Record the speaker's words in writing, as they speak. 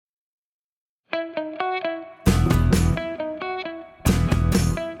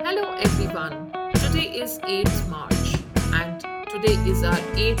is 8th March, and today is our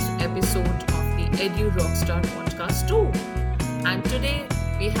 8th episode of the Edu Rockstar podcast too. And today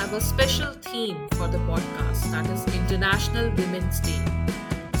we have a special theme for the podcast, that is International Women's Day.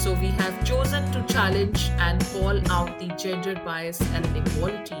 So we have chosen to challenge and call out the gender bias and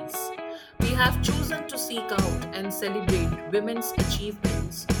inequalities. We have chosen to seek out and celebrate women's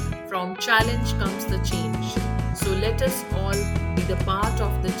achievements. From challenge comes the change. So let us all be the part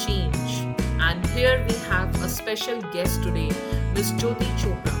of the change. And here we have a special guest today, Ms. Jyoti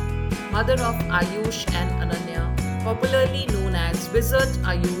Chopra, mother of Ayush and Ananya, popularly known as Wizard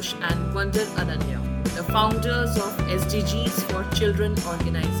Ayush and Wonder Ananya, the founders of SDGs for Children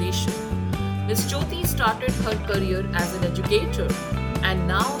organization. Ms. Jyoti started her career as an educator, and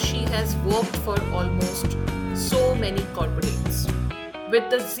now she has worked for almost so many corporates. With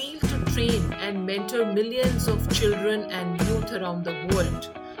the zeal to train and mentor millions of children and youth around the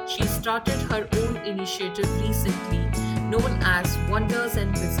world, she started her own initiative recently known as Wonders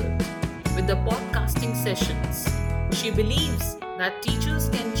and Wizards. With the podcasting sessions, she believes that teachers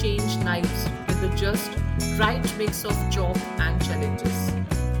can change lives with the just right mix of job and challenges.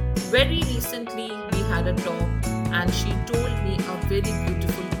 Very recently, we had a talk, and she told me a very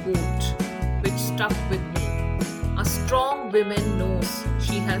beautiful quote which stuck with me. A strong woman knows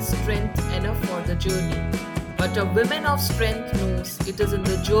she has strength enough for the journey, but a woman of strength knows it is in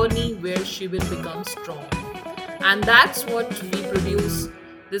the journey where she will become strong. And that's what we produce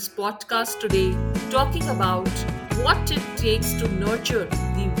this podcast today, talking about what it takes to nurture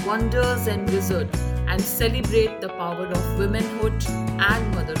the wonders and wizard and celebrate the power of womanhood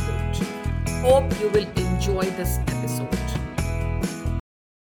and motherhood. Hope you will enjoy this episode.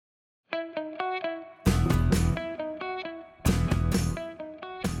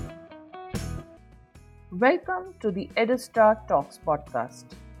 Welcome to the EduStar Talks podcast,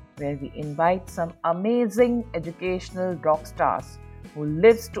 where we invite some amazing educational rock stars who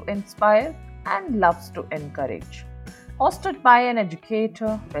lives to inspire and loves to encourage. Hosted by an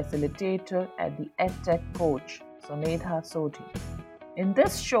educator, facilitator, and the EdTech coach, Sumedha Sodhi. In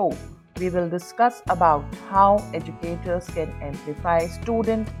this show, we will discuss about how educators can amplify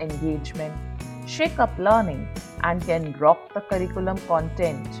student engagement, shake up learning, and can rock the curriculum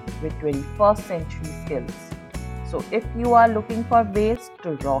content with 21st century skills. So if you are looking for ways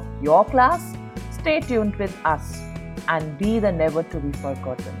to rock your class, stay tuned with us and be the never to be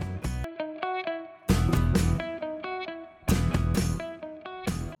forgotten.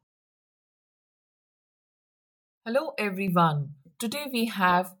 Hello everyone. Today we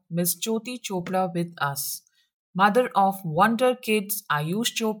have Ms. Jyoti Chopra with us, mother of Wonder Kids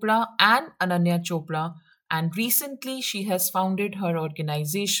Ayush Chopra and Ananya Chopra, and recently she has founded her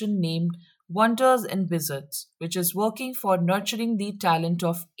organization named Wonders and Wizards, which is working for nurturing the talent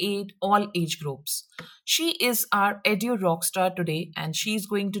of all age groups. She is our edu rockstar today, and she is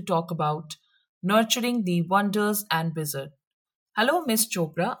going to talk about nurturing the wonders and wizards. Hello, Ms.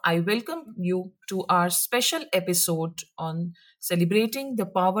 Chopra. I welcome you to our special episode on celebrating the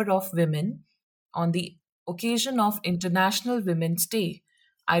power of women on the occasion of International Women's Day.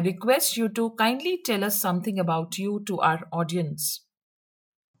 I request you to kindly tell us something about you to our audience.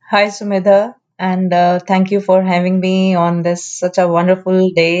 Hi, Sumedha, and thank you for having me on this such a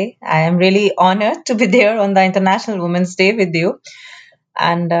wonderful day. I am really honored to be there on the International Women's Day with you,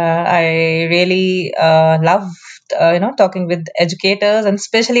 and I really loved, talking with educators and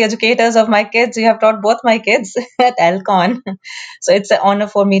especially educators of my kids. You have taught both my kids at Alcon, so it's an honor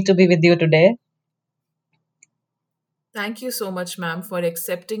for me to be with you today. Thank you so much, ma'am, for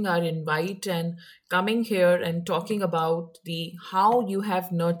accepting our invite and coming here and talking about the how you have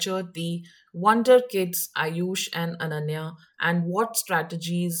nurtured the Wonder Kids Ayush and Ananya and what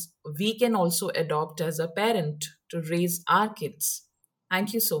strategies we can also adopt as a parent to raise our kids.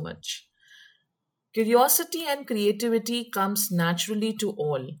 Thank you so much. Curiosity and creativity comes naturally to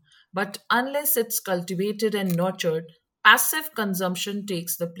all, but unless it's cultivated and nurtured, passive consumption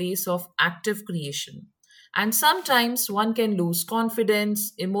takes the place of active creation. And sometimes one can lose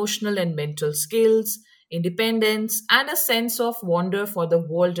confidence, emotional and mental skills, independence, and a sense of wonder for the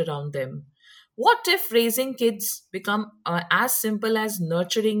world around them. What if raising kids become as simple as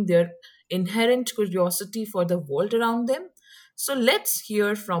nurturing their inherent curiosity for the world around them? So let's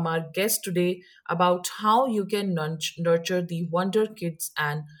hear from our guest today about how you can nurture the Wonder Kids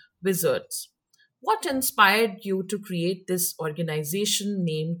and Wizards. What inspired you to create this organization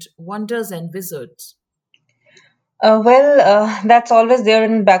named Wonders and Wizards? That's always there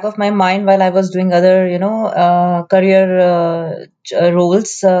in back of my mind while I was doing other, career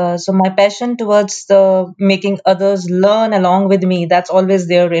roles. So my passion towards the making others learn along with me, that's always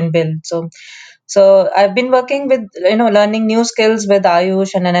there in build. So So I've been working with, learning new skills with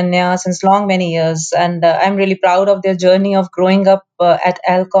Ayush and Ananya since long many years, and I'm really proud of their journey of growing up at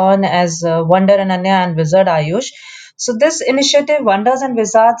Alcon as Wonder Ananya and Wizard Ayush. So this initiative, Wonders and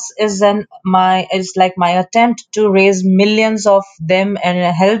Wizards, is like my attempt to raise millions of them and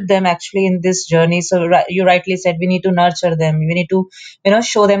help them actually in this journey. So you rightly said we need to nurture them, we need to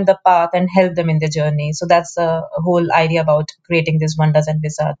show them the path and help them in the journey. So that's the whole idea about creating these Wonders and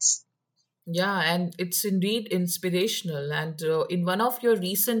Wizards. Yeah, and it's indeed inspirational. And in one of your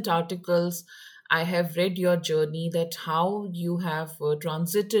recent articles, I have read your journey, that how you have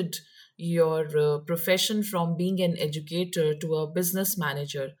transited your profession from being an educator to a business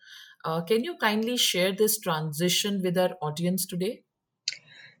manager. Can you kindly share this transition with our audience today?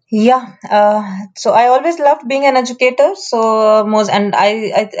 Yeah, so I always loved being an educator. So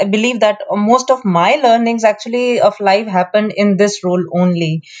I believe that most of my learnings actually of life happened in this role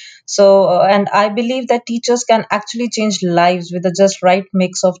only. So and I believe that teachers can actually change lives with the just right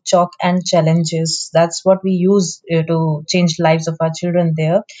mix of chalk and challenges. That's what we use to change lives of our children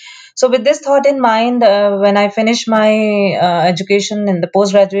there. So with this thought in mind, when I finished my education in the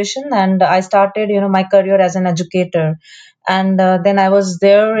post graduation, and I started, my career as an educator, and then I was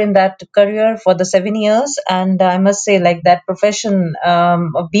there in that career for the 7 years, and I must say, like, that profession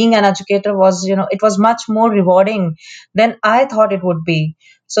of being an educator was, it was much more rewarding than I thought it would be.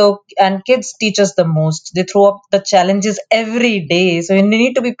 So, and kids teach us the most. They throw up the challenges every day, so you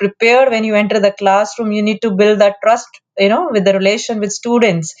need to be prepared when you enter the classroom. You need to build that trust, with the relation with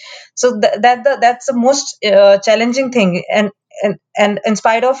students. So that's the most challenging thing. And in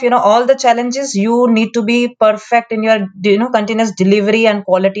spite of all the challenges, you need to be perfect in your continuous delivery and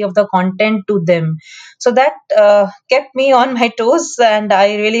quality of the content to them. So that kept me on my toes, and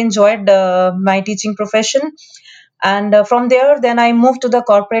I really enjoyed my teaching profession. And from there, then I moved to the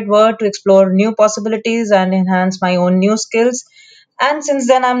corporate world to explore new possibilities and enhance my own new skills. And since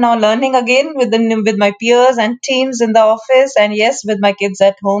then, I'm now learning again with my peers and teams in the office, and yes, with my kids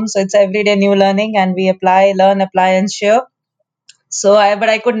at home. So it's everyday new learning, and we apply, learn, apply, and share. But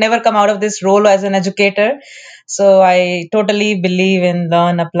I could never come out of this role as an educator. So I totally believe in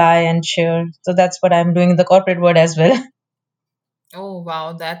learn, apply, and share. So that's what I'm doing in the corporate world as well. Oh,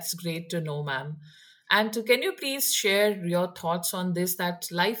 wow, that's great to know, ma'am. And can you please share your thoughts on this, that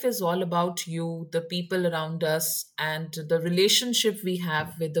life is all about you, the people around us, and the relationship we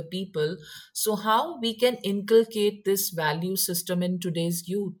have with the people? So, how we can inculcate this value system in today's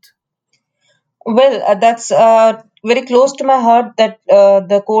youth? Well, that's very close to my heart. That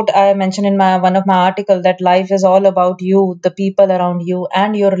the quote I mentioned in my one of my article, that life is all about you, the people around you,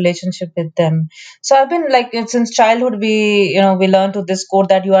 and your relationship with them. So I've been like since childhood, we learn to this quote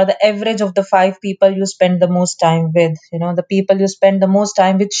that you are the average of the five people you spend the most time with. The people you spend the most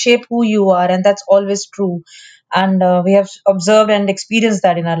time with shape who you are, and that's always true. And we have observed and experienced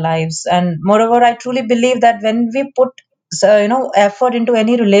that in our lives. And moreover, I truly believe that when we put effort into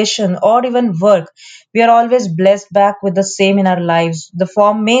any relation or even work, we are always blessed back with the same in our lives. The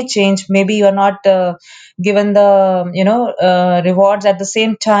form may change, maybe you are not given the rewards at the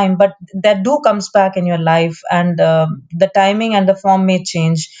same time, but that do comes back in your life. And the timing and the form may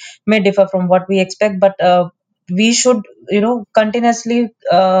change, may differ from what we expect, but we should continuously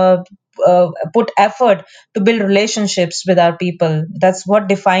put effort to build relationships with our people. That's what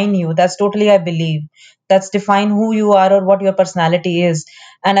define you. That's totally, I believe, that's define who you are or what your personality is.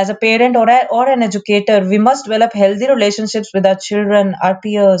 And as a parent or an educator, we must develop healthy relationships with our children, our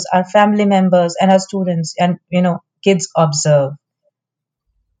peers, our family members, and our students. And kids observe.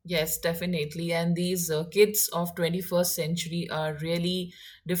 Yes, definitely. And these kids of 21st century are really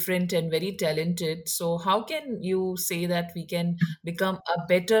different and very talented. So how can you say that we can become a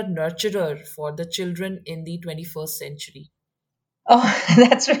better nurturer for the children in the 21st century? Oh,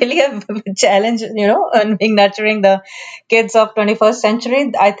 that's really a challenge, in being nurturing the kids of 21st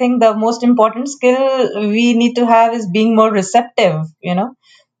century. I think the most important skill we need to have is being more receptive,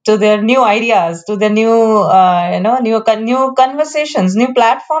 to their new ideas, to the new, new conversations, new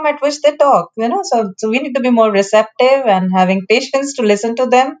platform at which they talk, So we need to be more receptive and having patience to listen to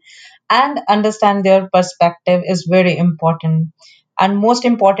them and understand their perspective is very important. And most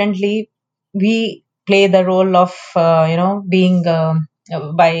importantly, we play the role of being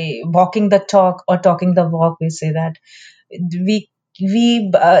by walking the talk or talking the walk, we say that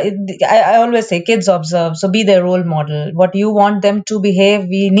I always say kids observe, so be their role model. What you want them to behave,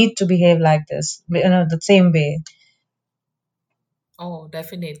 we need to behave like this, the same way. Oh,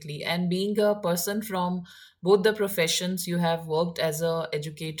 definitely. And being a person from both the professions. You have worked as a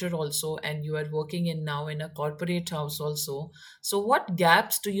educator also, and you are working in now in a corporate house also. So what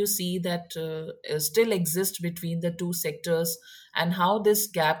gaps do you see that still exist between the two sectors, and how this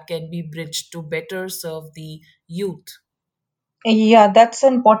gap can be bridged to better serve the youth? Yeah, that's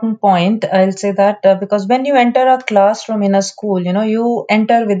an important point. I'll say that because when you enter a classroom in a school, you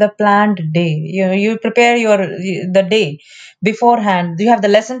enter with a planned day. You prepare the day beforehand. You have the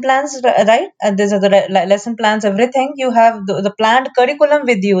lesson plans, right? These are the lesson plans. Everything you have the planned curriculum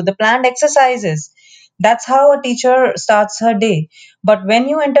with you, the planned exercises. That's how a teacher starts her day. But when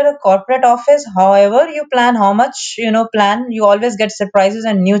you enter a corporate office, however you plan, how much plan, you always get surprises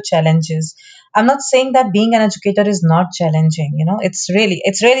and new challenges. I'm not saying that being an educator is not challenging. It's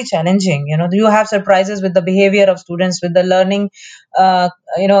really challenging. You have surprises with the behavior of students, with the learning,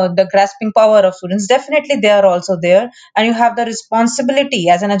 the grasping power of students. Definitely, they are also there, and you have the responsibility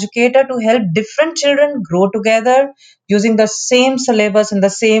as an educator to help different children grow together using the same syllabus in the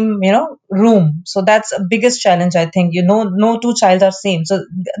same room. So that's a biggest challenge, I think. No two child are same. So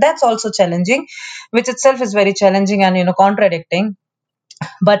that's also challenging, which itself is very challenging and contradicting.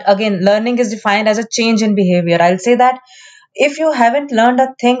 But again, learning is defined as a change in behavior. I'll say that if you haven't learned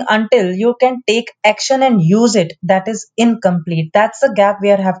a thing until you can take action and use it, that is incomplete. That's the gap we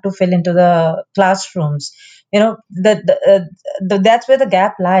have to fill into the classrooms. That's where the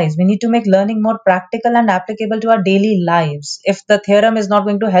gap lies. We need to make learning more practical and applicable to our daily lives. If the theorem is not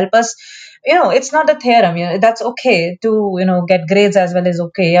going to help us, it's not a theorem. That's okay to get grades as well as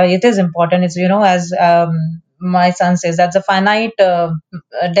okay. Yeah, it is important. It's as my son says, that's a finite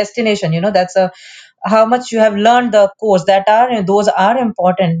destination. That's a how much you have learned the course, that are those are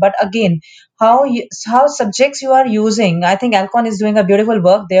important. But again, how subjects you are using, I think Alcon is doing a beautiful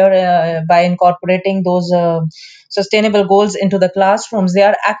work there by incorporating those sustainable goals into the classrooms. They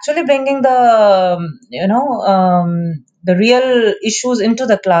are actually bringing the real issues into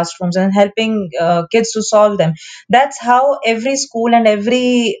the classrooms and helping kids to solve them. That's how every school and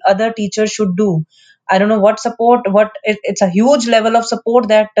every other teacher should do. I don't know what support, it's a huge level of support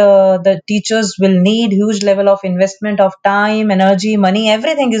that the teachers will need, huge level of investment of time, energy, money,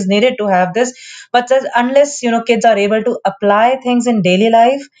 everything is needed to have this. But unless, kids are able to apply things in daily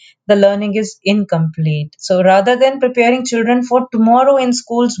life, the learning is incomplete. So rather than preparing children for tomorrow in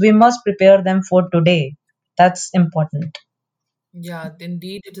schools, we must prepare them for today. That's important. Yeah,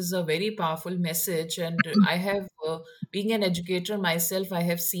 indeed, it is a very powerful message. And I have, being an educator myself, I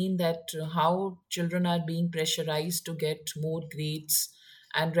have seen that how children are being pressurized to get more grades.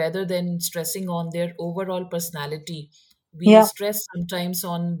 And rather than stressing on their overall personality, we Yeah. stress sometimes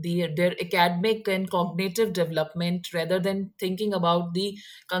on their academic and cognitive development rather than thinking about the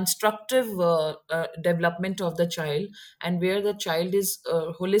constructive development of the child, and where the child is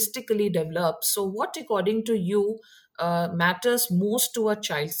holistically developed. So, what, according to you, matters most to a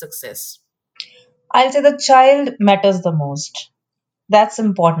child's success? I'll say the child matters the most. That's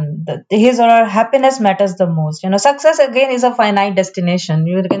important. His or her happiness matters the most. Success again is a finite destination.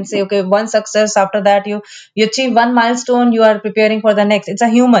 You can say, okay, one success. After that, you achieve one milestone. You are preparing for the next. It's a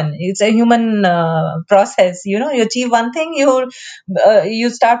human process. You achieve one thing, you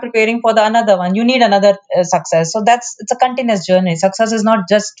start preparing for the another one. You need another success. So it's a continuous journey. Success is not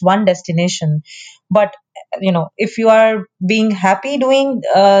just one destination, but if you are being happy doing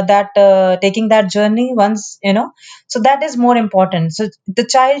that, taking that journey once, so that is more important. So the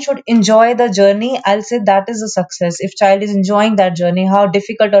child should enjoy the journey. I'll say that is a success. If child is enjoying that journey, how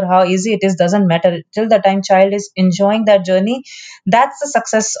difficult or how easy it is doesn't matter. Till the time child is enjoying that journey, that's the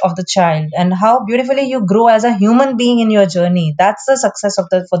success of the child. And how beautifully you grow as a human being in your journey, that's the success of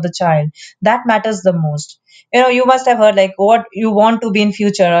the for the child. That matters the most. You must have heard like what you want to be in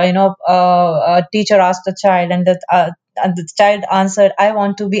future. A teacher asked the child, and the child answered, I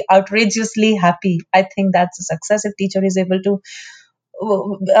want to be outrageously happy. I think that's a success if teacher is able to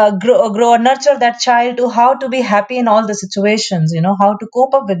grow or nurture that child to how to be happy in all the situations, how to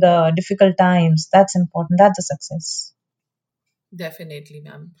cope up with the difficult times. That's important. That's a success. Definitely,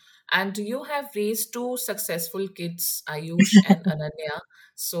 ma'am. And you have raised two successful kids, Ayush and Ananya.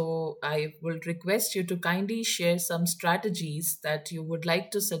 So I will request you to kindly share some strategies that you would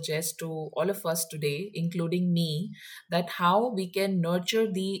like to suggest to all of us today, including me, that how we can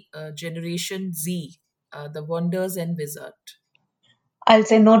nurture the Generation Z, the wonders and wizard. I'll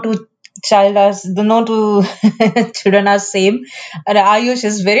say no to child as the no to children are same. And Ayush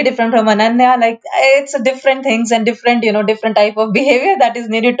is very different from Ananya. Like it's a different things and different, different type of behavior that is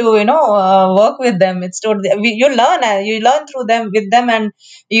needed to, work with them. It's totally you learn through them with them and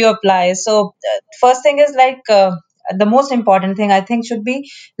you apply. So first thing is like the most important thing I think should be,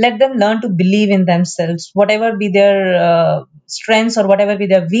 let them learn to believe in themselves, whatever be their strengths or whatever be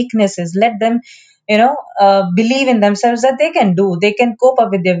their weaknesses. Let them believe in themselves that they can cope up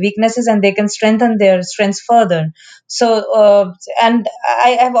with their weaknesses and they can strengthen their strengths further. So and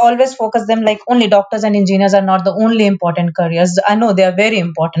I have always focused them like only doctors and engineers are not the only important careers. I know they are very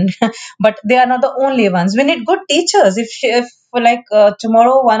important but they are not the only ones. We need good teachers. If like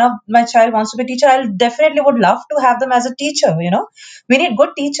tomorrow one of my child wants to be a teacher, I'll definitely would love to have them as a teacher. We need good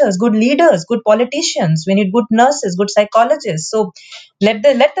teachers, good leaders, good politicians. We need good nurses, good psychologists. So let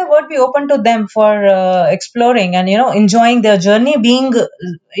the world be open to them for exploring and enjoying their journey, being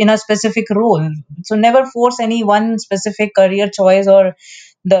in a specific role. So never force any one specific career choice or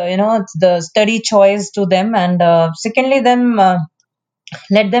the study choice to them. And secondly, them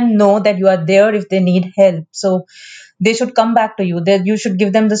let them know that you are there if they need help. So they should come back to you, that you should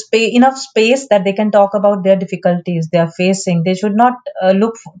give them the enough space that they can talk about their difficulties they are facing. They should not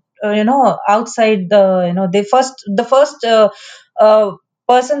look outside the first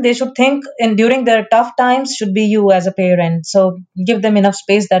person they should think in during their tough times should be you as a parent. So give them enough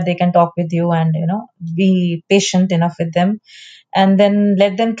space that they can talk with you, and be patient enough with them, and then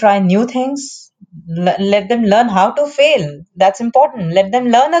let them try new things. Let them learn how to fail. That's important. Let them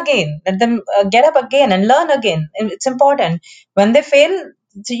learn again. Let them get up again and learn again. And it's important. When they fail,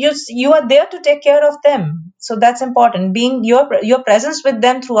 you are there to take care of them. So that's important. Being your presence with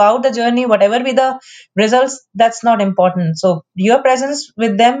them throughout the journey, whatever be the results, that's not important. So your presence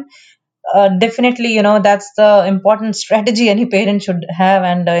with them, definitely, that's the important strategy any parent should have.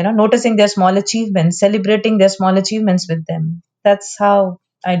 And noticing their small achievements, celebrating their small achievements with them. That's how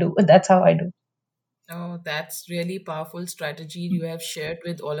I do. That's how I do. Oh, that's really powerful strategy you have shared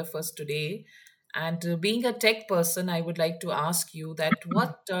with all of us today. And being a tech person, I would like to ask you that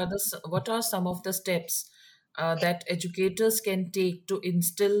what are some of the steps that educators can take to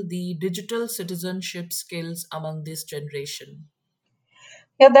instill the digital citizenship skills among this generation?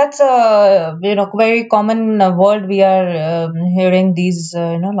 Yeah, that's a very common word we are hearing these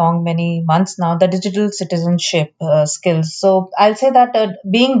long many months now. The digital citizenship skills. So I'll say that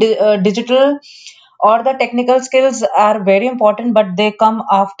being digital or the technical skills are very important, but they come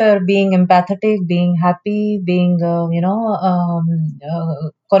after being empathetic, being happy, being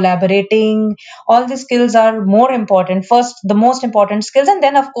collaborating. All these skills are more important. First, the most important skills, and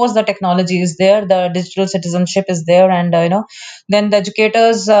then of course the technology is there, the digital citizenship is there, and then the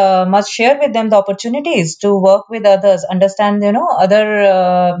educators must share with them the opportunities to work with others, understand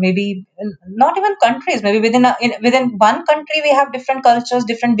other maybe not even countries, maybe within one country we have different cultures,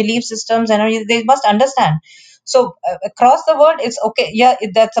 different belief systems, and they must understand. So across the world it's okay, yeah,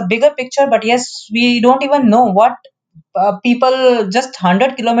 that's a bigger picture, but yes, we don't even know what people just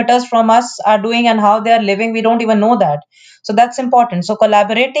 100 kilometers from us are doing and how they are living. We don't even know that. So that's important. So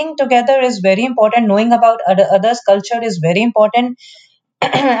collaborating together is very important. Knowing about others culture is very important.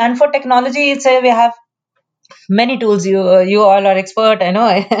 And for technology, it's we have many tools. You all are expert, I know.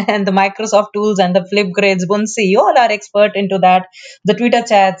 And the Microsoft tools and the Flipgrades, Bunsi, you all are expert into that. The Twitter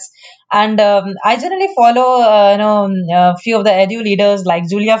chats. And I generally follow a few of the edu leaders like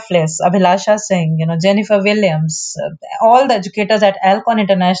Julia Fliss, Abhilasha Singh, Jennifer Williams, all the educators at Alcon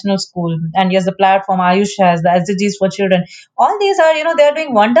International School. And yes, the platform Ayush has, the SDGs for children. All these are, they are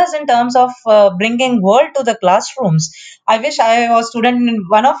doing wonders in terms of bringing world to the classrooms. I wish I was student in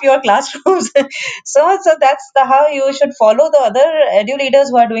one of your classrooms. So that's the how you should follow the other edu leaders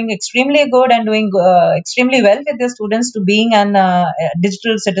who are doing extremely good and doing extremely well with their students to being an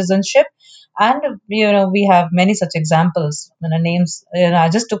digital citizenship. And we have many such examples. Names, I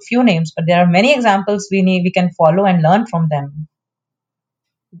just took few names, but there are many examples we can follow and learn from them.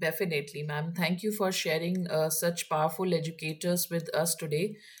 Definitely, ma'am. Thank you for sharing such powerful educators with us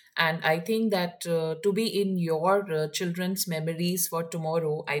today. And I think that to be in your children's memories for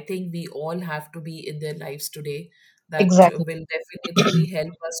tomorrow, I think we all have to be in their lives today. That Exactly. will definitely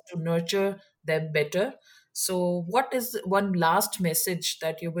help us to nurture them better. So, what is one last message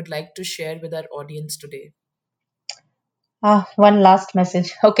that you would like to share with our audience today? One last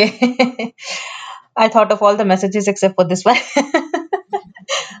message. Okay. I thought of all the messages except for this one.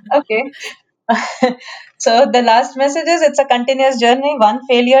 Okay. So the last message is, it's a continuous journey. One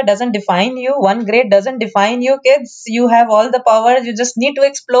failure doesn't define you. One grade doesn't define you, kids. You have all the power. You just need to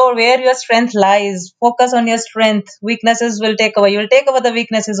explore where your strength lies. Focus on your strength. Weaknesses will take over. You will take over the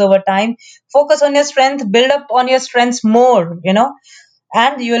weaknesses over time. Focus on your strength. Build up on your strengths more,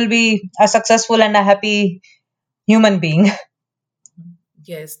 and you will be a successful and a happy human being.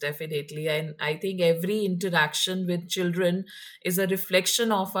 Yes, definitely. And I think every interaction with children is a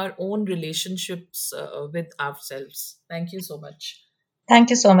reflection of our own relationships with ourselves. Thank you so much. Thank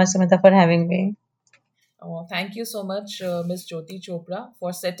you so much, Sumita, for having me. Thank you so much, Ms. Jyoti Chopra,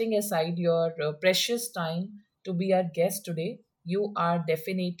 for setting aside your precious time to be our guest today. You are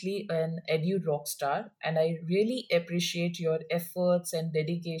definitely an edu rock star, and I really appreciate your efforts and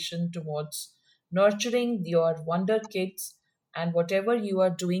dedication towards nurturing your wonder kids and whatever you are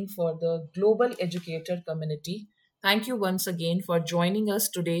doing for the global educator community. Thank you once again for joining us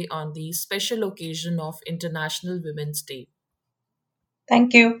today on the special occasion of International Women's Day.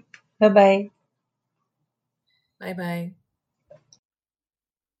 Thank you. Bye bye. Bye bye.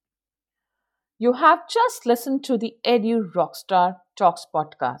 You have just listened to the Edu Rockstar Talks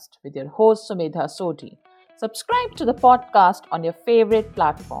podcast with your host Sumedha Sodhi. Subscribe to the podcast on your favorite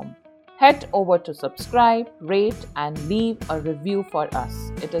platform. Head over to subscribe, rate, and leave a review for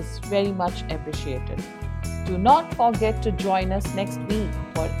us. It is very much appreciated. Do not forget to join us next week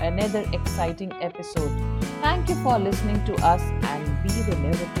for another exciting episode. Thank you for listening to us and be the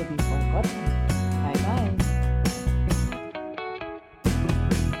never to be forgotten.